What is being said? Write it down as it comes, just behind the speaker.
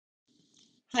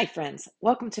Hi, friends.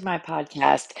 Welcome to my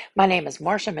podcast. My name is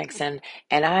Marsha Mixon,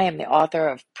 and I am the author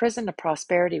of Prison to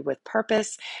Prosperity with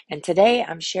Purpose. And today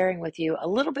I'm sharing with you a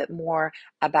little bit more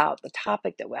about the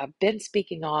topic that I've been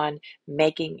speaking on,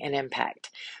 making an impact.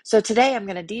 So today I'm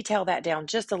going to detail that down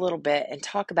just a little bit and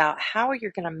talk about how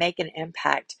you're going to make an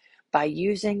impact by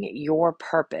using your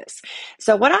purpose.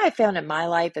 So, what I found in my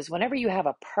life is whenever you have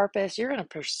a purpose, you're going to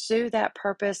pursue that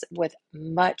purpose with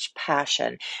much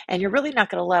passion and you're really not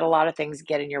going to let a lot of things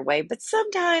get in your way. But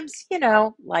sometimes,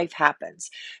 life happens.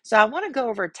 So I want to go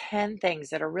over 10 things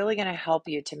that are really going to help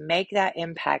you to make that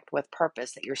impact with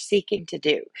purpose that you're seeking to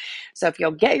do. So if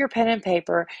you'll get your pen and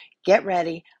paper, get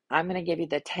ready. I'm going to give you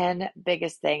the 10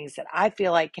 biggest things that I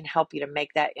feel like can help you to make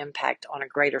that impact on a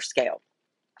greater scale.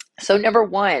 So, number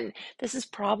one, this is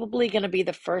probably going to be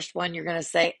the first one you're going to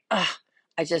say,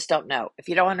 I just don't know. If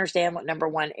you don't understand what number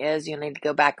one is, you'll need to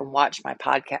go back and watch my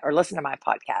podcast or listen to my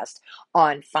podcast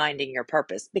on finding your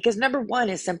purpose. Because number one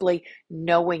is simply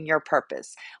knowing your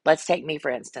purpose. Let's take me,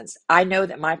 for instance. I know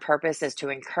that my purpose is to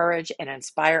encourage and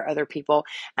inspire other people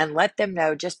and let them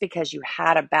know just because you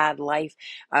had a bad life,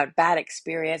 a bad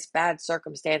experience, bad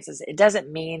circumstances, it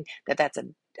doesn't mean that that's a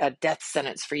death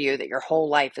sentence for you, that your whole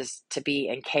life is to be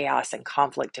in chaos and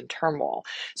conflict and turmoil.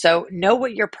 So know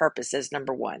what your purpose is,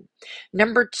 number one.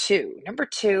 Number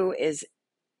two is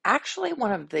actually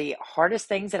one of the hardest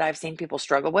things that I've seen people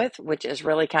struggle with, which is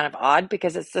really kind of odd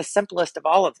because it's the simplest of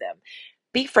all of them.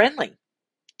 Be friendly.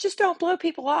 Just don't blow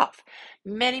people off.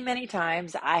 Many, many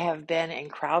times I have been in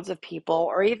crowds of people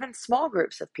or even small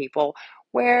groups of people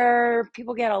where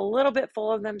people get a little bit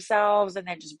full of themselves and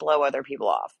they just blow other people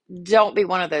off. Don't be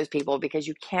one of those people because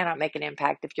you cannot make an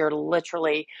impact if you're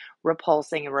literally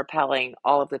repulsing and repelling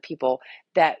all of the people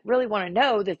that really want to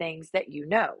know the things that you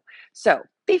know. So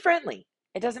be friendly.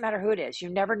 It doesn't matter who it is. You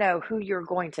never know who you're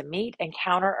going to meet,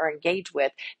 encounter, or engage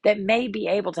with that may be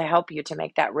able to help you to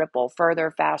make that ripple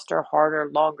further, faster, harder,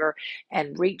 longer,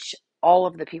 and reach all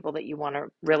of the people that you want to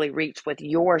really reach with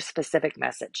your specific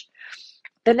message.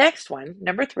 The next one,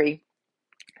 number three,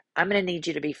 I'm going to need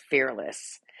you to be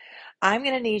fearless. I'm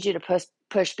going to need you to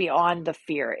push beyond the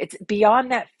fear. It's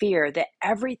beyond that fear that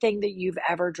everything that you've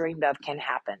ever dreamed of can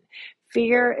happen.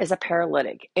 Fear is a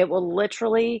paralytic. It will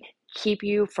literally keep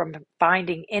you from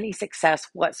finding any success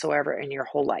whatsoever in your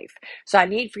whole life. So I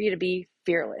need for you to be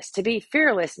fearless. To be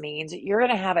fearless means you're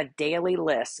going to have a daily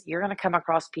list. You're going to come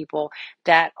across people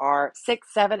that are 6,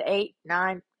 7, 8,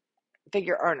 9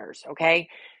 figure earners, okay?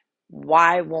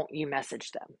 Why won't you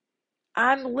message them?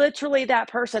 I'm literally that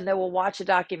person that will watch a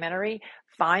documentary,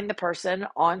 find the person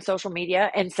on social media,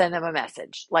 and send them a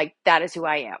message. Like, that is who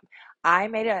I am. I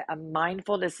made a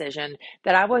mindful decision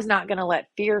that I was not going to let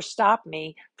fear stop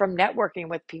me from networking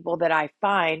with people that I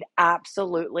find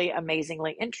absolutely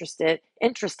amazingly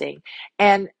interesting.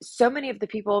 And so many of the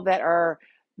people that are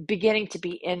beginning to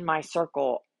be in my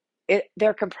circle,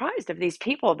 they're comprised of these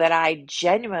people that I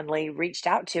genuinely reached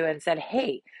out to and said,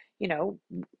 hey, you know,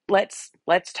 let's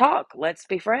talk, let's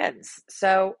be friends.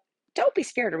 So don't be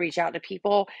scared to reach out to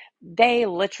people. They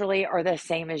literally are the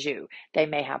same as you. They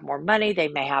may have more money, they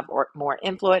may have more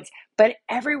influence, but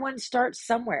everyone starts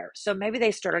somewhere. So maybe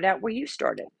they started out where you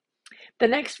started. The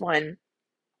next one,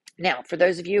 now, for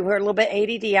those of you who are a little bit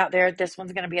ADD out there, this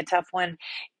one's going to be a tough one.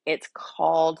 It's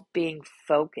called being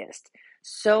focused.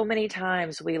 So many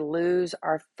times we lose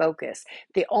our focus.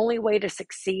 The only way to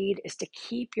succeed is to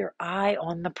keep your eye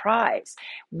on the prize.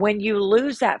 When you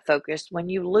lose that focus, when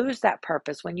you lose that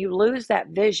purpose, when you lose that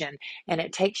vision, and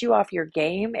it takes you off your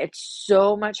game, it's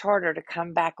so much harder to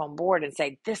come back on board and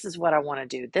say, this is what I want to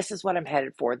do. This is what I'm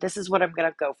headed for. This is what I'm going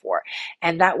to go for.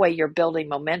 And that way you're building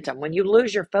momentum. When you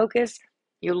lose your focus,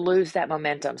 you lose that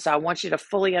momentum. So I want you to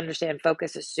fully understand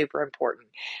focus is super important,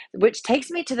 which takes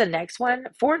me to the next one.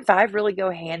 4 and 5 really go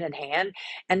hand in hand.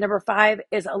 And number 5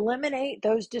 is eliminate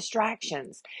those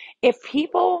distractions. If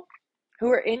people who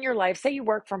are in your life, say you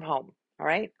work from home, all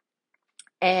right,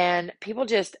 and people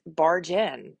just barge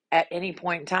in at any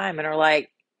point in time and are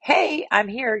like, hey, I'm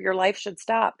here, your life should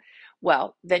stop.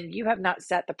 Well, then you have not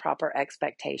set the proper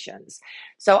expectations.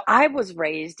 So I was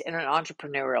raised in an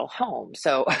entrepreneurial home.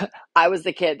 So I was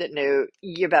the kid that knew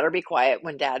you better be quiet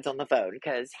when dad's on the phone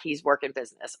because he's working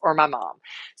business, or my mom.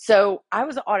 So I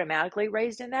was automatically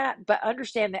raised in that, but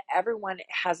understand that everyone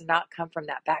has not come from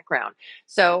that background.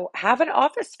 So have an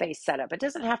office space set up. It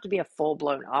doesn't have to be a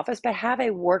full-blown office, but have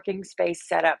a working space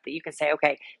set up that you can say,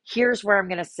 okay, here's where I'm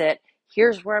going to sit.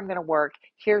 Here's where I'm going to work.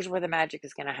 Here's where the magic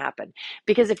is going to happen.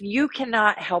 Because if you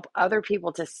cannot help other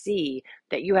people to see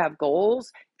that you have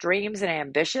goals, dreams, and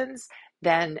ambitions,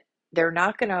 then they're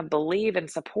not going to believe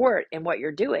and support in what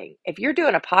you're doing. If you're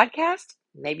doing a podcast,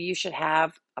 Maybe you should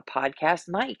have a podcast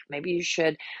mic. Maybe you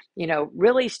should,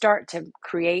 really start to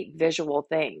create visual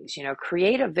things,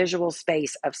 create a visual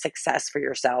space of success for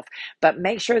yourself, but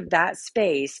make sure that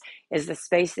space is the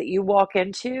space that you walk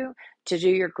into to do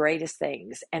your greatest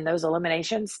things. And those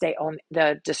eliminations stay on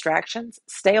the distractions,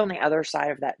 stay on the other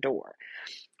side of that door.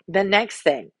 The next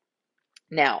thing,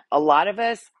 now, a lot of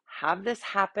us have this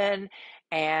happen,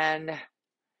 and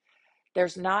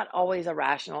there's not always a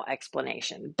rational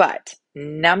explanation. But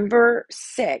number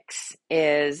 6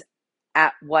 is,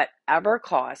 at whatever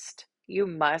cost, you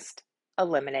must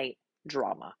eliminate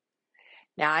drama.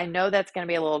 Now, I know that's going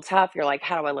to be a little tough. You're like,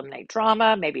 how do I eliminate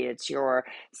drama? Maybe it's your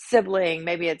sibling.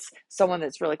 Maybe it's someone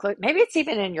that's really close. Maybe it's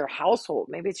even in your household.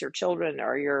 Maybe it's your children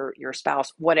or your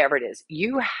spouse, whatever it is.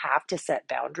 You have to set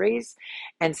boundaries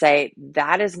and say,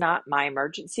 that is not my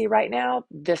emergency right now.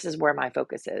 This is where my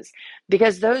focus is.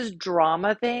 Because those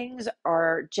drama things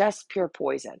are just pure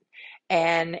poison.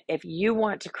 And if you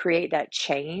want to create that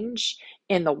change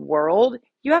in the world,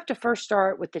 you have to first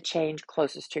start with the change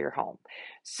closest to your home.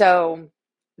 So,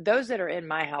 those that are in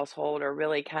my household are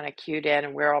really kind of cued in,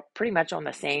 and we're all pretty much on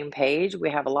the same page.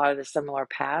 We have a lot of the similar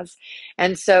paths.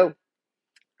 And so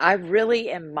I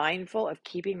really am mindful of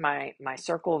keeping my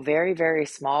circle very, very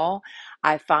small.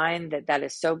 I find that that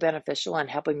is so beneficial in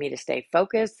helping me to stay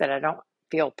focused, that I don't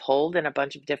feel pulled in a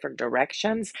bunch of different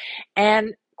directions.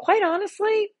 And quite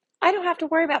honestly, I don't have to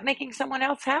worry about making someone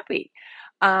else happy.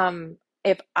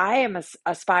 If I am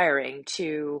aspiring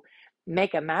to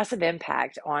make a massive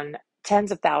impact on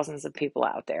tens of thousands of people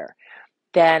out there,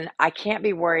 then I can't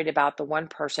be worried about the one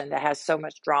person that has so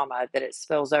much drama that it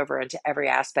spills over into every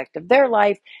aspect of their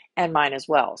life and mine as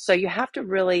well. So you have to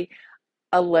really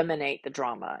eliminate the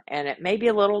drama. And it may be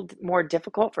a little more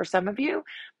difficult for some of you,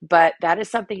 but that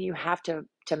is something you have to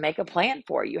make a plan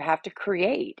for. You have to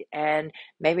create. And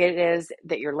maybe it is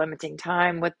that you're limiting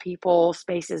time with people,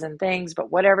 spaces, and things,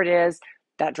 but whatever it is,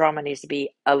 that drama needs to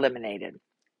be eliminated.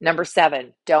 Number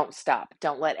 7, don't stop.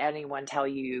 Don't let anyone tell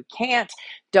you you can't.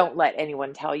 Don't let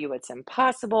anyone tell you it's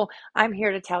impossible. I'm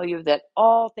here to tell you that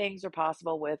all things are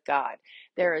possible with God.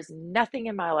 There is nothing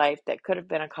in my life that could have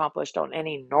been accomplished on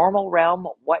any normal realm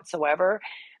whatsoever.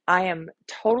 I am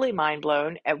totally mind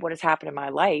blown at what has happened in my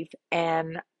life,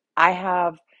 and I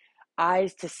have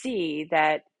eyes to see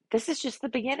that this is just the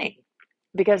beginning.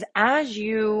 Because as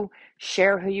you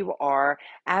share who you are,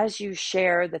 as you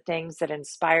share the things that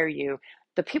inspire you,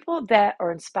 the people that are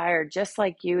inspired just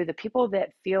like you, the people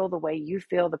that feel the way you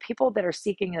feel, the people that are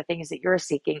seeking the things that you're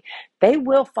seeking, they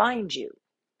will find you.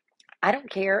 I don't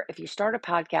care if you start a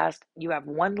podcast, you have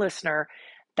one listener,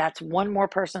 that's one more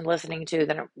person listening to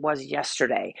than it was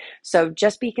yesterday. So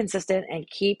just be consistent and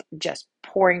keep just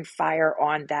pouring fire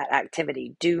on that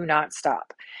activity. Do not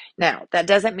stop. Now, that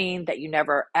doesn't mean that you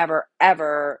never, ever,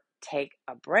 ever take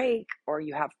a break or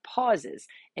you have pauses.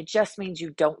 It just means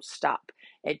you don't stop.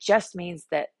 It just means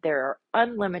that there are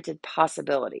unlimited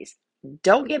possibilities.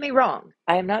 Don't get me wrong.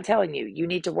 I am not telling you you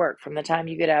need to work from the time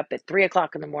you get up at 3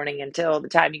 o'clock in the morning until the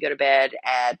time you go to bed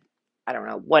at, I don't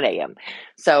know, 1 a.m.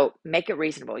 So make it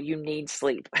reasonable. You need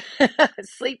sleep.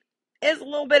 Sleep is a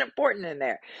little bit important in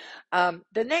there.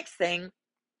 The next thing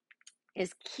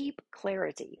is keep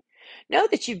clarity. Know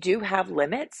that you do have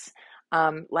limits.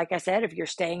 Like I said, if you're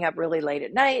staying up really late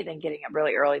at night and getting up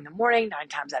really early in the morning, 9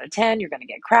 times out of 10, you're going to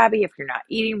get crabby. If you're not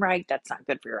eating right, that's not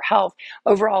good for your health.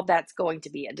 Overall, that's going to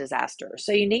be a disaster.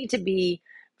 So you need to be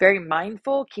very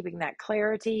mindful, keeping that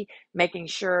clarity, making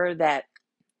sure that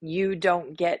you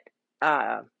don't get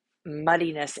uh,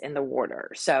 muddiness in the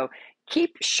water. So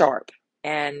keep sharp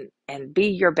and be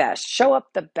your best. Show up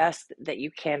the best that you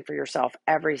can for yourself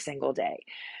every single day.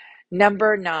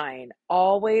 Number 9,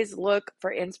 always look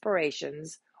for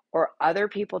inspirations or other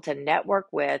people to network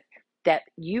with that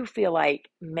you feel like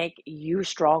make you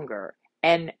stronger,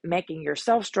 and making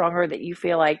yourself stronger that you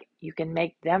feel like you can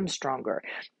make them stronger.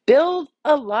 Build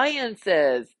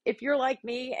alliances. If you're like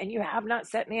me and you have not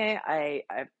sent me a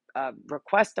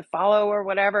request to follow or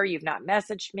whatever, you've not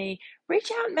messaged me,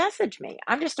 reach out and message me.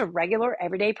 I'm just a regular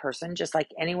everyday person, just like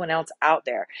anyone else out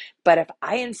there. But if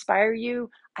I inspire you,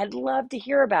 I'd love to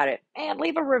hear about it. And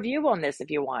leave a review on this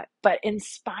if you want, but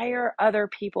inspire other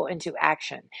people into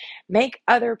action. Make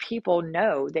other people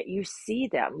know that you see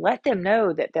them. Let them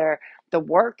know that the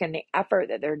work and the effort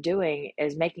that they're doing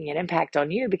is making an impact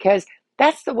on you, because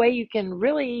that's the way you can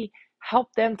really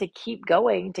help them to keep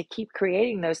going, to keep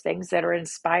creating those things that are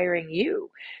inspiring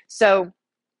you. So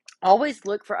always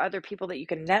look for other people that you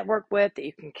can network with, that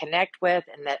you can connect with,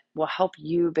 and that will help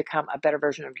you become a better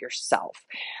version of yourself.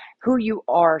 Who you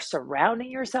are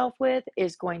surrounding yourself with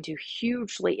is going to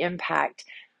hugely impact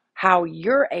how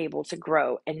you're able to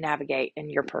grow and navigate in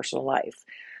your personal life.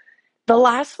 The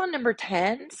last one, number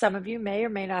 10, some of you may or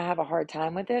may not have a hard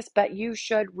time with this, but you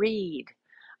should read.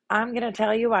 I'm going to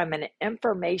tell you, I'm an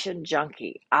information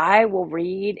junkie. I will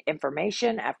read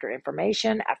information after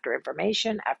information after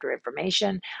information after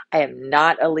information. I am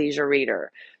not a leisure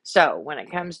reader. So, when it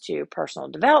comes to personal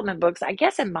development books, I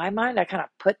guess in my mind, I kind of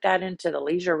put that into the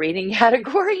leisure reading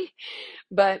category.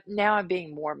 But now I'm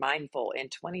being more mindful. In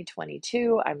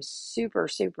 2022, I'm super,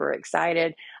 super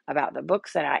excited about the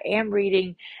books that I am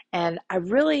reading. And I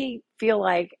really feel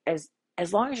like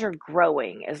as long as you're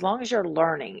growing, as long as you're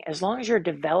learning, as long as you're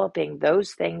developing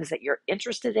those things that you're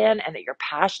interested in and that you're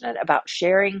passionate about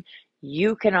sharing,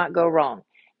 you cannot go wrong.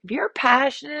 If you're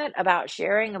passionate about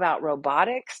sharing about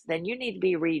robotics, then you need to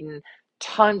be reading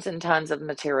tons and tons of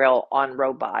material on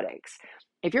robotics.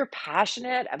 If you're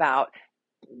passionate about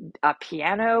a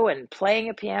piano and playing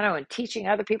a piano and teaching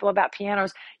other people about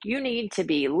pianos, you need to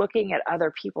be looking at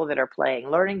other people that are playing,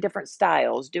 learning different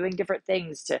styles, doing different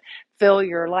things to fill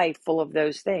your life full of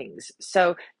those things.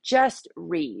 So just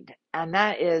read. And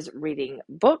that is reading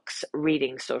books,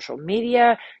 reading social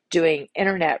media, doing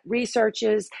internet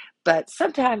researches. But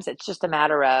sometimes it's just a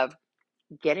matter of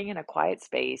getting in a quiet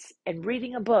space and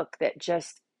reading a book that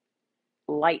just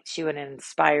lights you and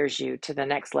inspires you to the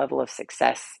next level of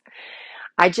success.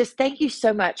 I just thank you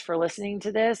so much for listening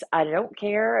to this. I don't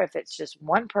care if it's just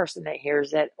one person that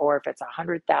hears it or if it's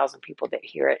 100,000 people that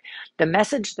hear it. The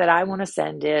message that I want to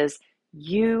send is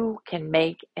you can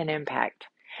make an impact.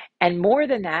 And more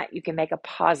than that, you can make a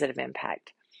positive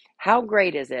impact. How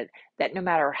great is it that no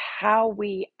matter how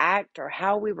we act or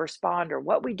how we respond or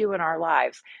what we do in our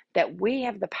lives, that we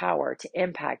have the power to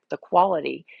impact the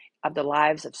quality of the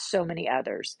lives of so many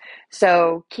others.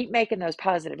 So keep making those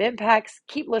positive impacts.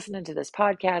 Keep listening to this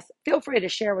podcast. Feel free to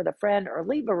share with a friend or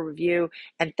leave a review.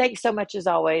 And thanks so much as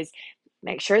always.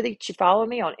 Make sure that you follow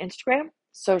me on Instagram,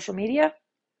 social media,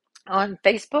 on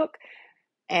Facebook,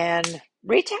 and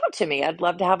reach out to me. I'd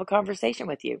love to have a conversation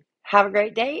with you. Have a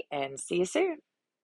great day and see you soon.